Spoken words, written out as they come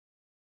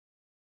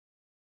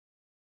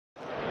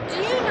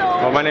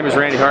Well, my name is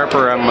Randy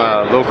Harper. I'm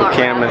a local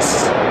Camas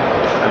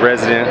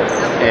resident,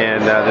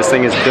 and this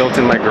thing is built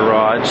in my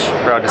garage.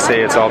 Proud to say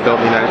it's all built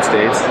in the United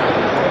States.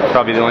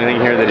 Probably the only thing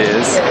here that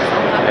is.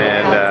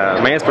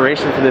 And my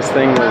inspiration for this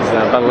thing was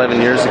about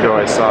 11 years ago.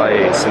 I saw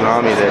a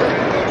tsunami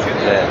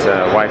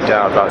that wiped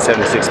out about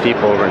 76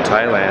 people over in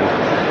Thailand,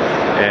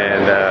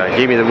 and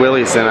gave me the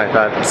willies. And I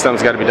thought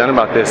something's got to be done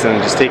about this,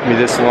 and just take me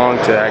this long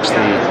to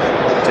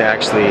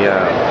actually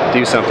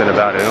do something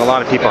about it. And a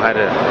lot of people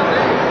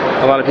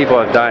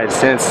have died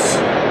since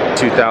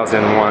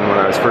 2001 when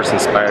I was first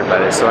inspired by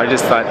this. So I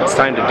just thought it's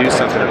time to do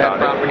something about it.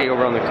 Property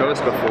over on the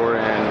coast before,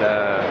 and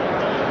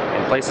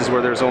in places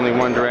where there's only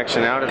one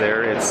direction out of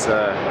there, it's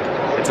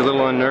a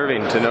little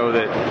unnerving to know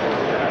that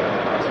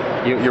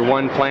your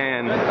one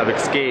plan of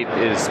escape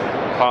is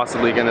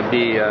possibly going to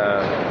be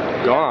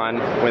gone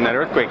when that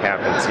earthquake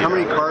happens. How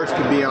many cars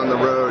could be on the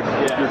road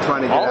you're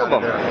trying to get out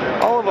of there?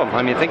 All of them.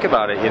 I mean, think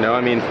about it, you know. I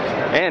mean,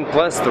 and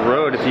plus the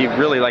road, if you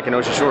really like in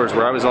Ocean Shores,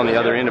 where I was on the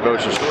other end of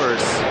Ocean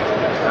Shores,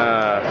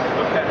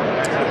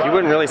 you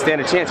wouldn't really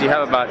stand a chance. You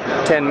have about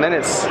 10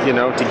 minutes, you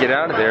know, to get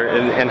out of there.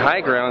 And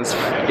high grounds,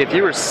 if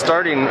you were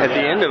starting at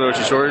the end of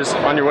Ocean Shores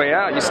on your way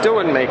out, you still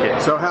wouldn't make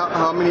it. So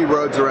how many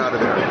roads are out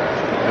of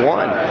there?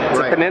 One. It's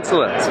a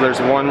peninsula, so there's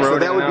one road. So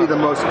that would be the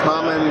most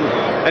common.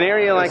 An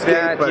area like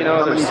that, but you know.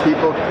 How many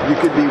people? You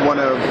could be one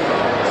of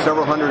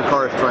several hundred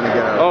cars trying to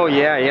get out. Oh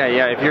yeah.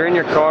 If you're in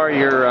your car,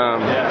 you're,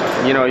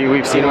 you know,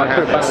 we've seen what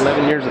happens. I put about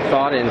 11 years of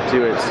thought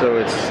into it, so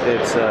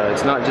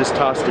it's not just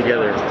tossed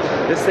together.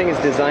 This thing is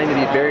designed to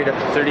be buried up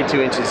to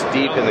 32 inches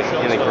deep in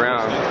the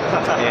ground.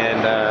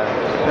 And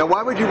now,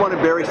 why would you want to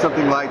bury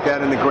something like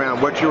that in the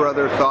ground? What's your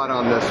other thought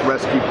on this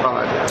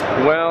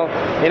ResqPOD? Well,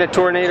 in a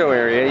tornado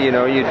area, you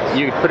know,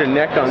 you put a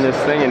neck on this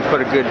thing and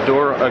put a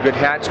good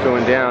hatch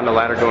going down, a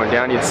ladder going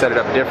down. You'd set it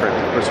up different.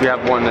 Of course, we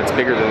have one that's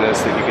bigger than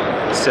this that you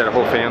could set a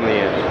whole family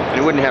in. And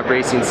it wouldn't have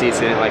racing seats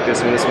in it like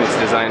this one. This one's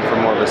designed for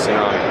more of a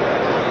tsunami.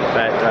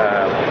 But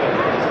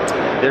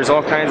there's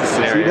all kinds of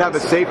scenarios. So you'd have a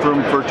safe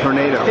room for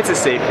tornado. It's a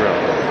safe room.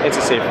 It's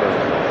a safe room.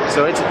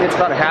 So it's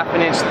about a ½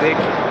 inch thick,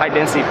 high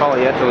density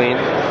polyethylene,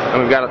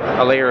 and we've got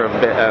a layer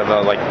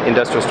of like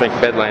industrial strength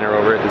bed liner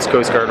over it that's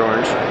Coast Guard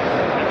orange,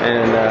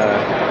 and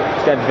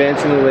it's got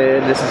vents in the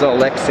lid. This is all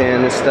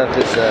Lexan. This stuff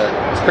is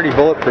it's pretty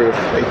bulletproof.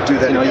 They do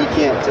that. You know, you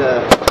can't.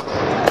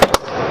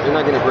 You're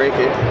not going to break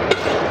it.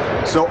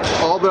 So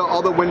all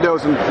the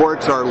windows and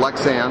ports are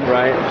Lexan.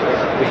 Right.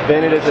 It's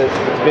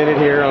vented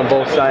here on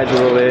both sides of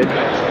the lid,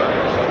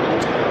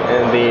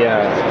 and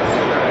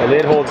the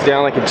lid holds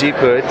down like a Jeep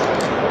hood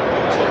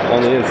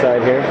on the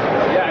inside here.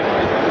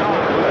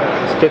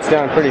 It fits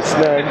down pretty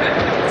snug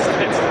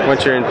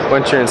once you're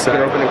inside. You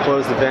can open and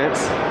close the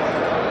vents,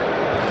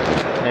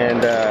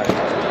 and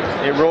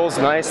it rolls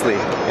nicely,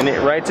 and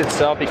it rights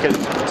itself because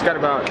it's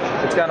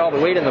got all the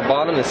weight in the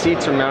bottom. The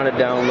seats are mounted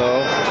down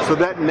low. So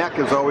that neck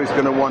is always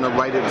going to want to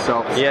right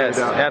itself. Yes,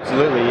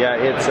 absolutely. Yeah,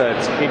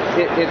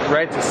 it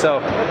rights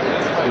itself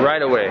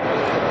right away.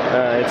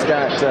 It's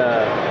got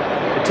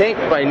the tank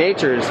by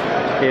nature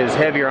is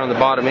heavier on the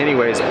bottom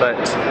anyways, but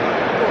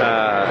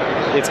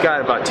it's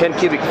got about 10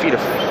 cubic feet of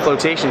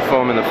flotation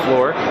foam in the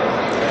floor.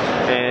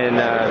 And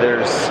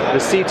the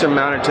seats are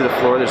mounted to the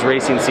floor. There's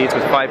racing seats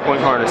with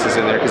 5-point harnesses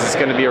in there because it's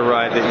going to be a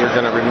ride that you're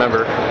going to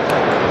remember.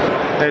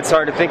 And it's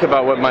hard to think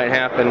about what might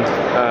happen,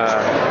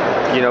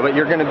 you know, but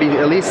you're going to be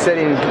at least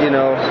sitting, you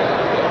know,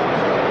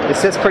 it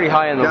sits pretty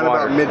high in the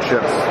water. Down about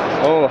midships.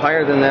 Oh,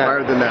 higher than that.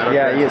 Higher than that, okay.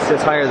 Yeah, it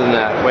sits higher than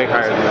that, way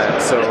higher than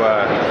that. So,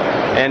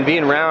 and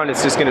being round,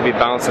 it's just going to be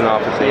bouncing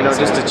off of things. You know,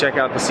 just to check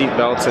out the seat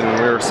belts, and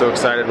we were so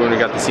excited when we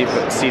got the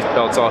seat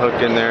belts all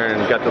hooked in there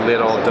and got the lid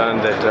all done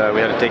that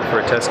we had to take it for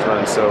a test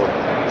run. So,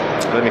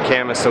 I live in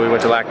Camas, so we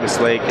went to Lackness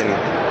Lake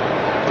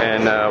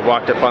and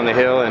walked up on the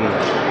hill, and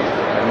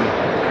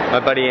my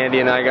buddy Andy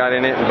and I got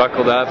in it and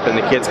buckled up, and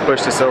the kids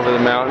pushed us over the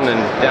mountain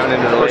and down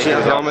into the lake. We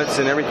have helmets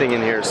and everything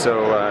in here, so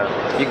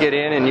you get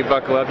in and you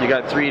buckle up. You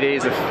got 3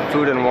 days of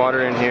food and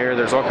water in here.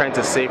 There's all kinds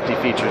of safety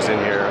features in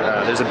here.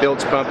 There's a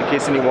bilge pump in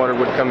case any water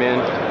would come in.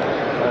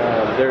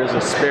 There's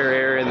a spare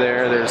air in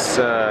there. There's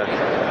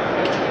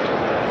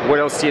what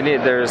else do you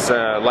need? There's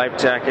life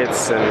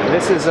jackets, and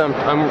this is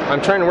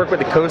I'm trying to work with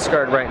the Coast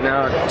Guard right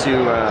now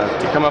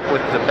to come up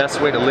with the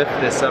best way to lift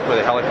this up with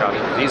a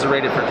helicopter. These are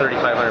rated for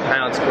 3,500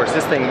 pounds. Of course,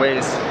 this thing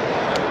weighs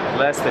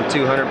less than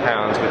 200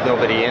 pounds with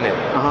nobody in it.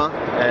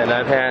 And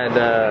I've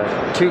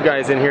had 2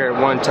 guys in here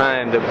at one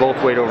time that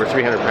both weighed over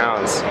 300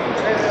 pounds.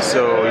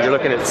 So you're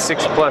looking at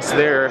 6+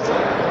 there,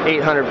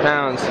 800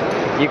 pounds.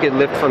 You could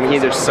lift from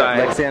either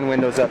side. Lexan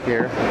windows up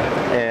here,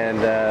 and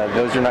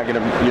those are not going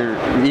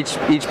to.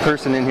 Each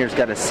person in here's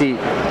got a seat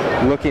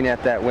looking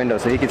at that window,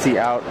 so you can see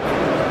out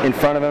in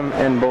front of them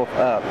and both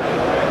up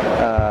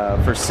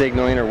for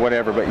signaling or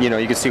whatever. But you know,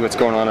 you can see what's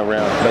going on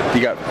around. But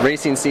you got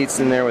racing seats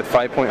in there with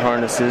 5-point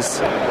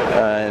harnesses.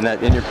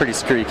 and you're pretty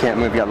secure. You can't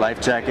move. You got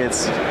life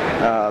jackets,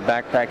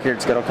 backpack here.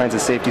 It's got all kinds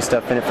of safety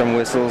stuff in it, from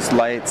whistles,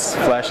 lights,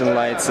 flashing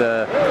lights.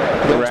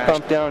 There's a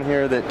pump down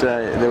here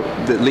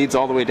that leads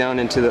all the way down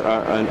into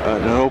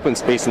an open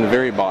space in the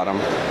very bottom.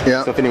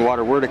 Yeah. So if any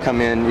water were to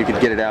come in, you could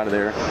get it out of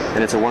there,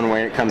 and it's a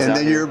one-way. It comes out. And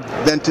then you're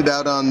vented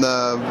out on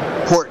the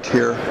port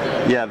here.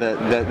 Yeah,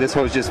 this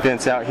hose just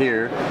vents out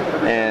here,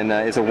 and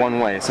it's a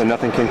one-way, so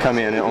nothing can come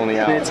in, only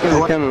out. It's going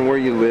to depend on where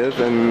you live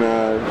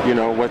and you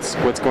know what's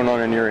going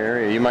on in your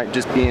area. You might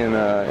just be in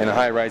a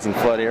high-rising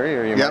flood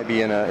area, or you might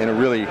be in a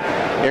really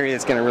area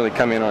that's going to really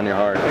come in on you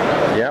hard.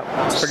 Yep,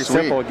 it's pretty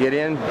simple. Get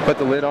in, put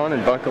the lid on,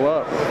 and buckle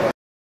up.